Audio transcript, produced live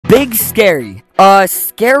Big Scary.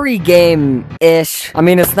 Scary game-ish. I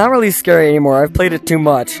mean, it's not really scary anymore. I've played it too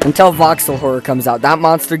much. Until Voxel Horror comes out. That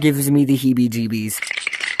monster gives me the heebie-jeebies.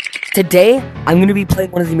 Today, I'm going to be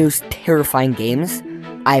playing one of the most terrifying games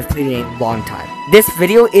I've played in a long time. This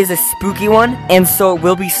video is a spooky one, and so it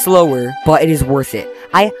will be slower, but it is worth it.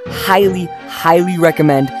 I highly, highly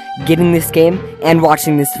recommend getting this game and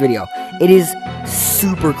watching this video. It is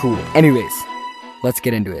super cool. Anyways, let's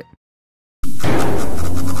get into it.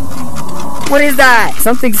 What is that?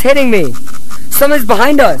 Something's hitting me. Something's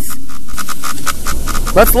behind us.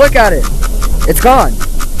 Let's look at it. It's gone.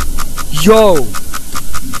 Yo.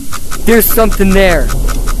 There's something there.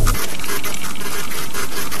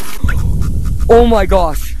 Oh my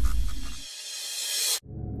gosh.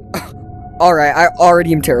 Alright, I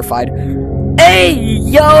already am terrified. Hey,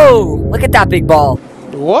 yo! Look at that big ball.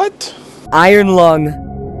 What? Iron Lung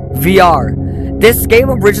VR. This game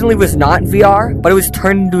originally was not VR, but it was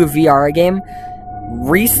turned into a VR game.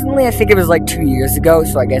 Recently, I think it was like 2 years ago,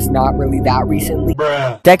 so I guess not really that recently.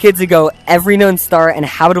 Bruh. Decades ago, every known star and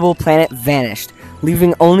habitable planet vanished,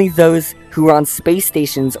 leaving only those who were on space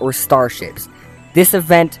stations or starships. This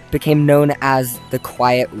event became known as the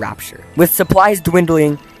Quiet Rapture. With supplies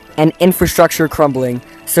dwindling and infrastructure crumbling,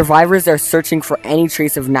 survivors are searching for any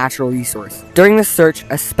trace of natural resource. During the search,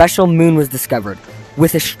 a special moon was discovered,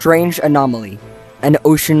 with a strange anomaly, an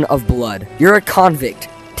ocean of blood. You're a convict,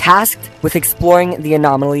 tasked with exploring the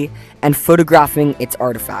anomaly and photographing its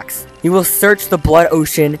artifacts. You will search the blood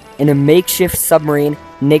ocean in a makeshift submarine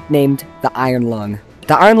nicknamed the Iron Lung.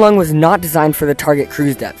 The Iron Lung was not designed for the target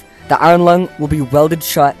cruise depth. The Iron Lung will be welded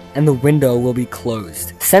shut and the window will be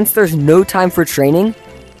closed. Since there's no time for training,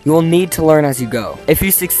 you will need to learn as you go. If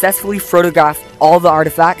you successfully photograph all the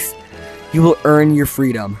artifacts, you will earn your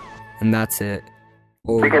freedom. And that's it.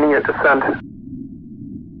 Oh. Beginning at descent.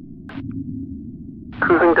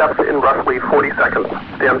 Cruising depth in roughly 40 seconds.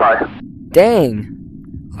 Stand by. Dang.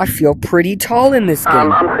 I feel pretty tall in this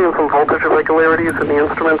game. I'm seeing some voltage irregularities in the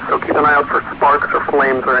instruments, so keep an eye out for sparks or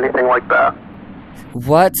flames or anything like that.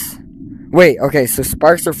 What? Wait, okay, so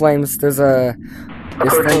sparks or flames, there's a...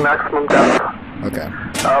 Approaching maximum depth. Okay.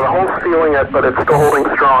 The hole's sealing it, but it's still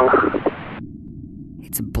holding strong.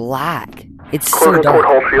 It's black. It's so Closing dark.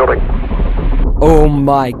 porthole shielding. Oh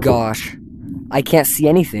my gosh. I can't see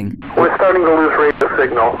anything. We're starting to lose radio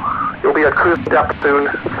signal. You'll be at cruise depth soon,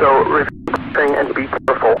 so review everything and be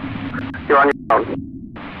careful. You're on your own.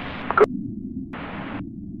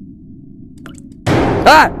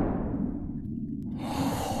 Ah!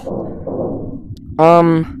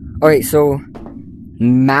 Alright, so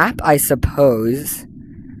map, I suppose.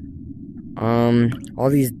 All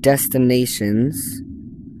these destinations.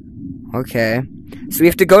 Okay. So we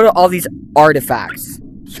have to go to all these artifacts.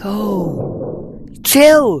 Yo!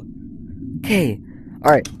 Chill! Okay.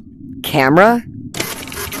 Alright. Camera?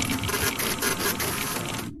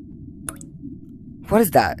 What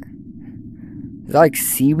is that? Is that like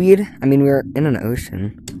seaweed? I mean, we're in an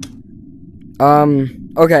ocean.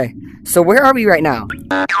 Okay. So where are we right now?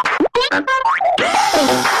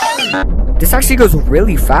 This actually goes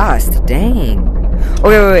really fast. Dang.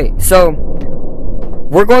 Okay, wait. So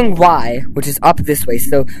we're going Y, which is up this way.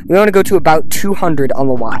 So we want to go to about 200 on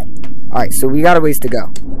the Y. Alright, so we got a ways to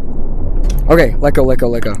go. Okay, let go.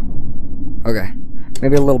 Okay.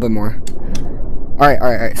 Maybe a little bit more.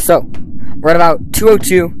 Alright. So we're at about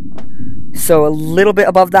 202. So a little bit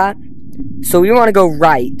above that. So we want to go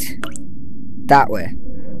right. That way.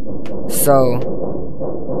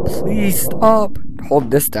 So, please stop.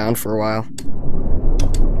 Hold this down for a while.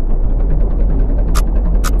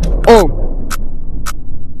 Oh!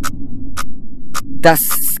 That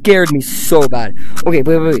scared me so bad. Okay,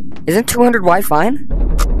 wait. Isn't 200Y fine?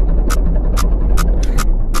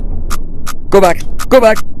 Go back.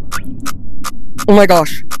 Oh my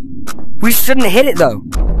gosh. We shouldn't hit it though.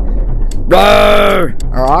 Roar!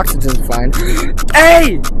 Our oxygen's fine.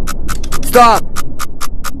 Hey! Stop!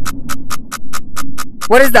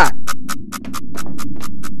 What is that?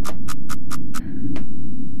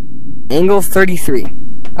 Angle 33.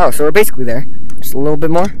 Oh, so we're basically there. Just a little bit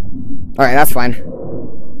more. Alright, that's fine.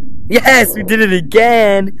 Yes, we did it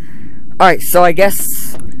again! Alright, so I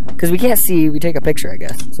guess... because we can't see, we take a picture, I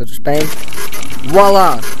guess. So just bang.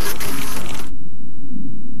 Voila!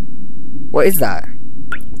 What is that?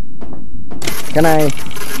 Can I...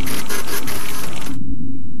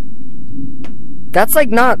 That's like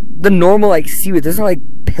not the normal like seaweed. Those are like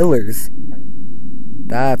pillars.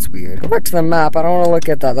 That's weird. Go back to the map. I don't want to look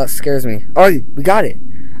at that. That scares me. Oh, we got it.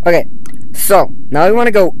 Okay. So, now we want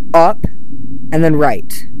to go up and then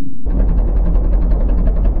right.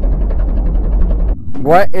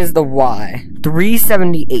 What is the Y?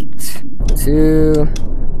 378 to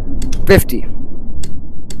 50.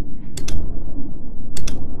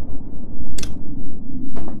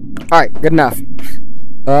 Alright, good enough.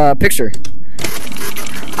 Picture.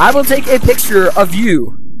 I will take a picture of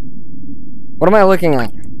you. What am I looking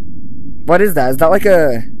at? What is that? Is that like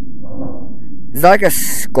a... Is that like a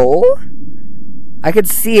skull? I could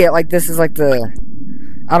see it like this is like the...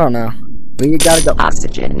 I don't know. But you gotta go...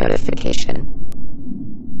 Oxygen notification.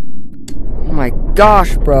 Oh my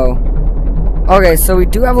gosh, bro. Okay, so we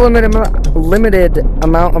do have a limited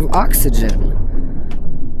amount of oxygen.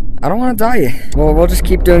 I don't want to die. Well, we'll just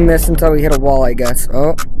keep doing this until we hit a wall, I guess.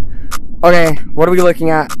 Oh. Okay, what are we looking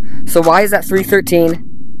at? So why is that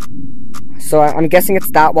 313? So I'm guessing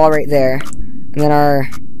it's that wall right there. And then our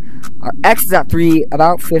X is at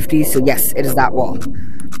about 50, so yes, it is that wall.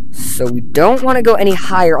 So we don't want to go any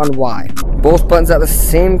higher on Y. Both buttons at the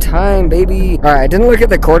same time, baby. Alright, I didn't look at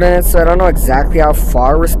the coordinates, so I don't know exactly how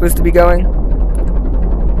far we're supposed to be going.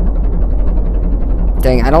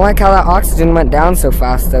 Dang, I don't like how that oxygen went down so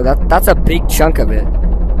fast, though. That's a big chunk of it.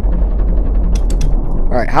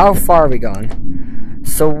 Alright, how far are we going?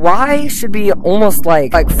 So Y should be almost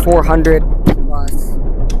like 400 plus.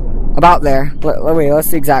 About there. Wait, let's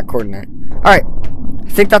the exact coordinate. Alright, I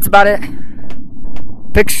think that's about it.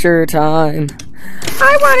 Picture time.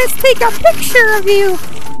 I want to take a picture of you.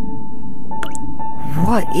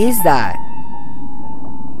 What is that?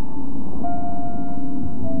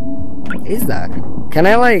 What is that? Can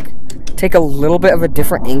I, like, take a little bit of a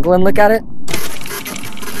different angle and look at it?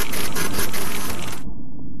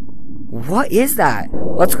 What is that?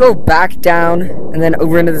 Let's go back down and then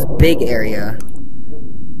over into this big area.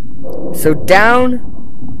 So down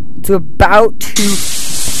to about 2...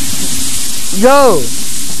 Yo!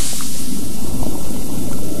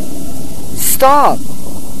 Stop!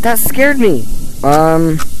 That scared me.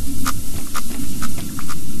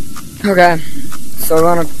 Okay. So we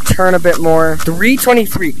want to turn a bit more.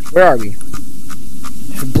 323. Where are we?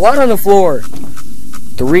 There's blood on the floor.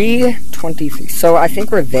 323. So I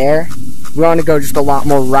think we're there. We want to go just a lot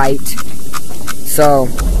more right. So...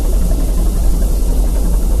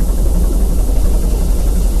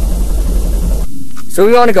 So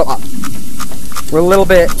we want to go up. We're a little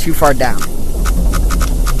bit too far down.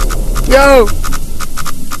 Yo!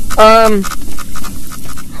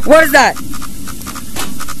 What is that?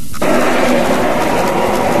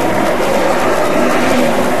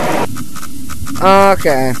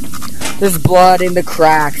 Okay. There's blood in the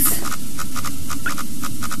cracks.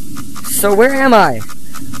 So where am I?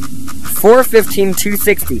 415,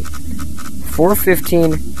 260.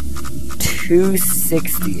 415,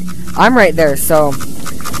 260. I'm right there, so...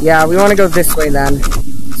 Yeah, we want to go this way then.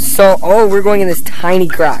 So, oh, we're going in this tiny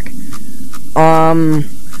crack.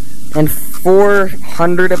 And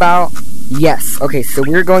 400 about? Yes. Okay, so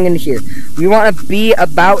we're going into here. We want to be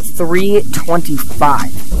about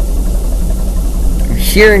 325. I'm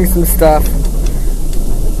hearing some stuff.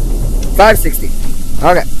 560.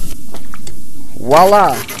 Okay.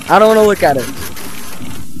 Voila. I don't want to look at it.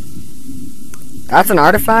 That's an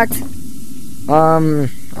artifact?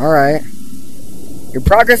 Alright. Your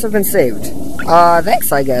progress has been saved.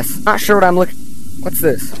 Thanks, I guess. Not sure what I'm looking... What's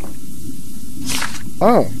this?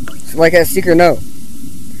 Oh. It's like a secret note.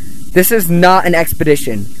 This is not an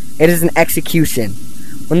expedition. It is an execution.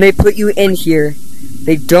 When they put you in here,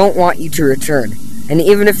 they don't want you to return. And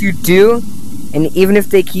even if you do, and even if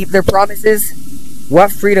they keep their promises,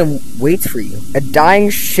 what freedom waits for you? A dying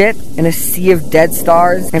ship in a sea of dead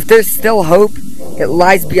stars? And if there's still hope, it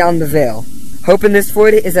lies beyond the veil. Hope in this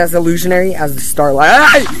void is as illusionary as the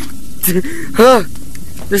starlight.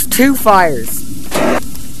 There's 2 fires.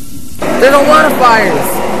 There's a lot of fires.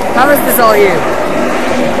 How is this all you?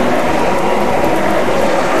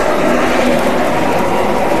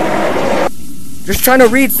 Just trying to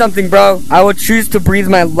read something, bro. I will choose to breathe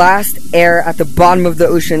my last air at the bottom of the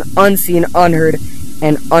ocean, unseen, unheard,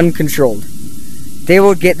 and uncontrolled. They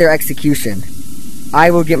will get their execution.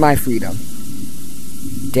 I will get my freedom.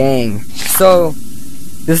 Dang. So,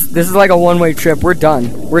 this is like a one-way trip. We're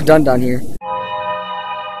done. We're done down here.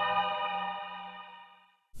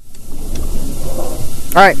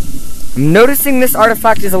 Alright. I'm noticing this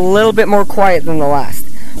artifact is a little bit more quiet than the last.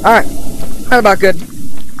 Alright. That's about good.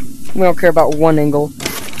 We don't care about one angle.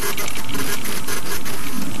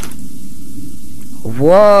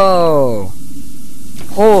 Whoa.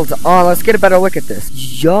 Hold on. Let's get a better look at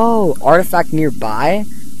this. Yo. Artifact nearby?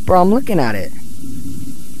 Bro, I'm looking at it.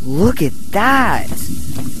 Look at that.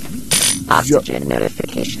 Oxygen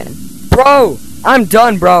notification. Bro, I'm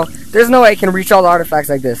done, bro. There's no way I can reach all the artifacts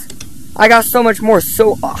like this. I got so much more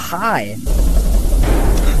so high.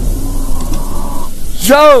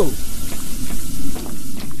 Yo!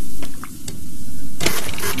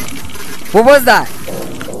 What was that?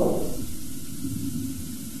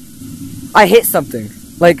 I hit something.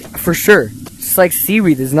 Like, for sure. Just like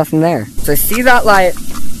seaweed, there's nothing there. So I see that light.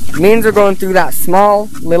 Means we're going through that small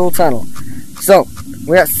little tunnel. So,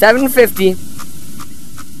 we're at 750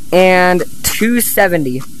 and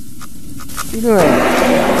 270. What are you doing?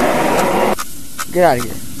 Get out of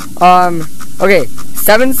here. Okay,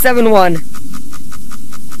 771.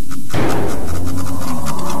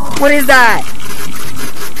 What is that?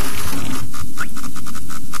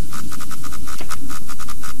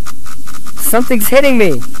 Something's hitting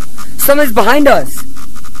me. Something's behind us.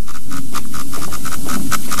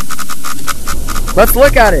 Let's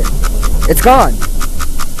look at it. It's gone.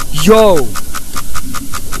 Yo.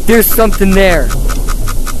 There's something there.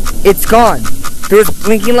 It's gone. There's a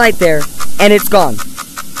blinking light there, and it's gone.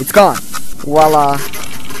 It's gone. Voila.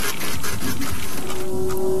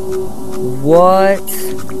 What?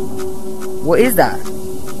 What is that?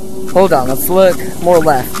 Hold on, let's look more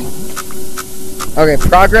left. Okay,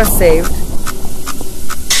 progress saved.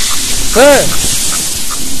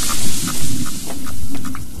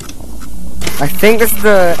 I think this is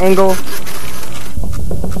the angle.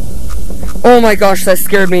 Oh my gosh, that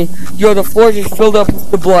scared me. Yo, the floor just filled up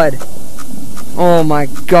with the blood. Oh my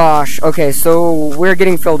gosh. Okay, so we're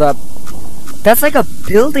getting filled up. That's like a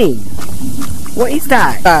building. What is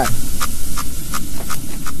that?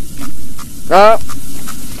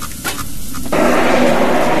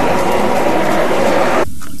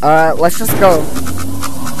 Let's just go.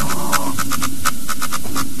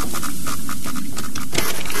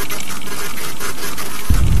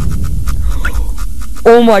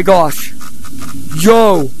 Oh my gosh.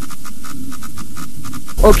 Yo.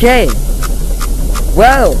 Okay.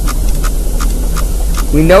 Well.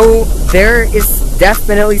 We know there is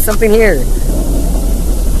definitely something here.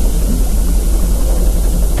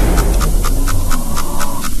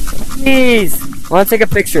 Please. I want to take a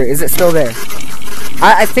picture. Is it still there?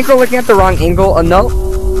 I think we're looking at the wrong angle. Oh, no.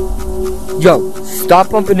 Yo. Stop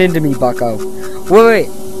bumping into me, bucko. Wait.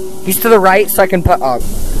 He's to the right so I can put up.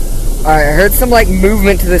 Alright, I heard some, like,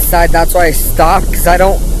 movement to this side. That's why I stopped, because I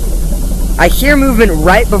hear movement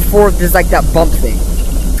right before there's, like, that bump thing.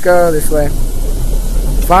 Let's go this way.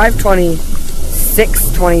 520,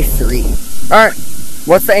 623. Alright,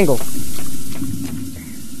 what's the angle?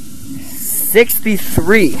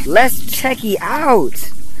 63. Let's checky out.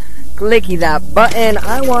 Clicky that button.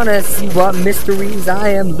 I want to see what mysteries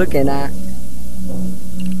I am looking at.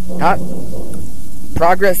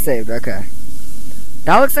 Progress saved, okay.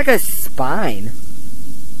 That looks like a spine.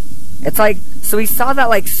 It's like, so we saw that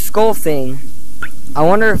like skull thing. I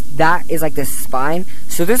wonder if that is like the spine.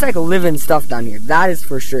 So there's like living stuff down here. That is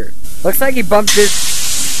for sure. Looks like he bumped his...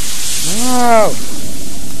 Whoa.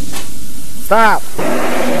 Stop.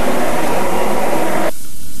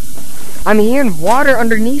 I'm hearing water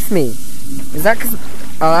underneath me. Is that because...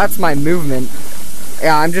 Oh, that's my movement.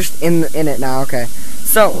 Yeah, I'm just in it now. Okay.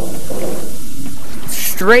 So,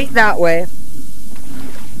 straight that way.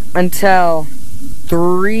 Until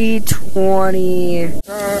 320.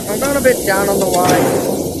 I'm going a bit down on the line.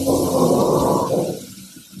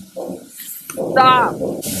 Stop!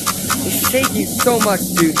 It's shaking so much,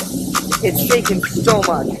 dude. It's shaking so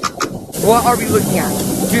much. What are we looking at?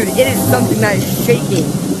 Dude, it is something that is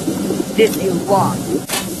shaking this a lot.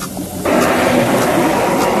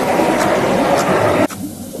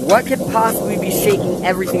 What could possibly be shaking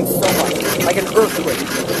everything so much? Like an earthquake.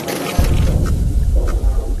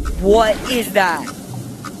 What is that?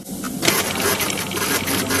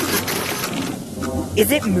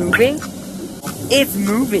 Is it moving? It's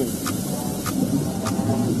moving.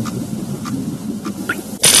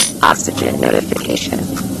 Oxygen notification.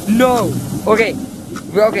 No. Okay.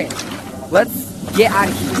 Okay. Let's get out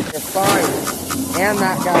of here. The fire. And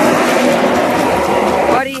that guy.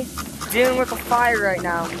 Buddy, dealing with a fire right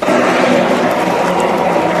now.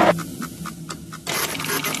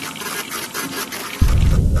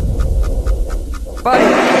 Buddy,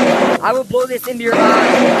 I will blow this into your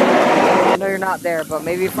eye. I know you're not there, but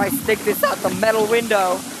maybe if I stick this out the metal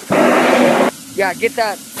window. Yeah, get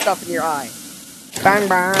that stuff in your eye. Bang,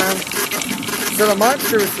 bang. So the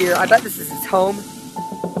monster is here. I bet this is his home.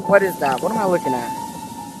 What is that? What am I looking at?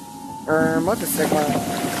 What's a sigma?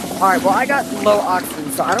 Alright, well I got low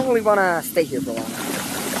oxygen, so I don't really want to stay here for long.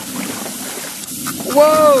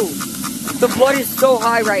 Whoa! The blood is so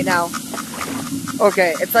high right now.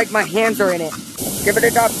 Okay, it's like my hands are in it.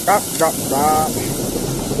 Skibbity dop, drop, drop, drop.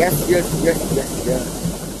 Yes, yes, yes, yes, yes.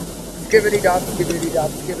 Skibbity dop, skibbity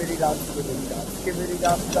dop, skibbity dop, skibbity dop, skibbity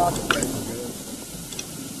dop, dop, yes, yes.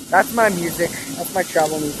 That's my music. That's my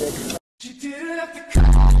travel music.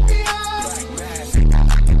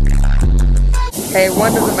 Hey,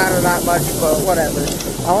 one doesn't matter that much, but whatever.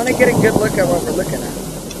 I want to get a good look at what we're looking at.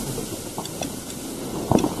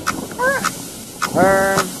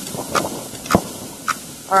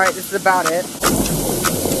 Alright, this is about it.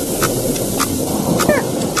 Yeah.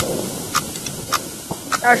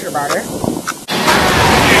 That's about it.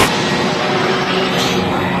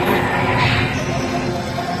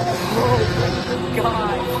 Oh my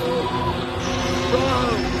god.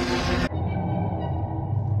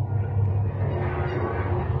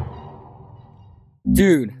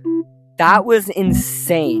 Dude, that was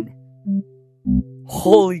insane.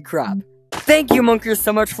 Holy crap. Thank you, Monkers,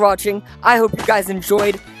 so much for watching. I hope you guys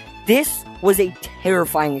enjoyed. This was a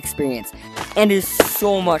terrifying experience and is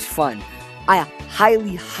so much fun. I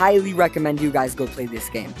highly, highly recommend you guys go play this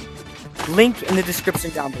game. Link in the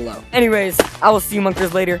description down below. Anyways, I will see you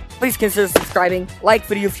Monkers later. Please consider subscribing, like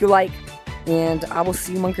video if you like, and I will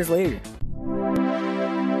see you Monkers later.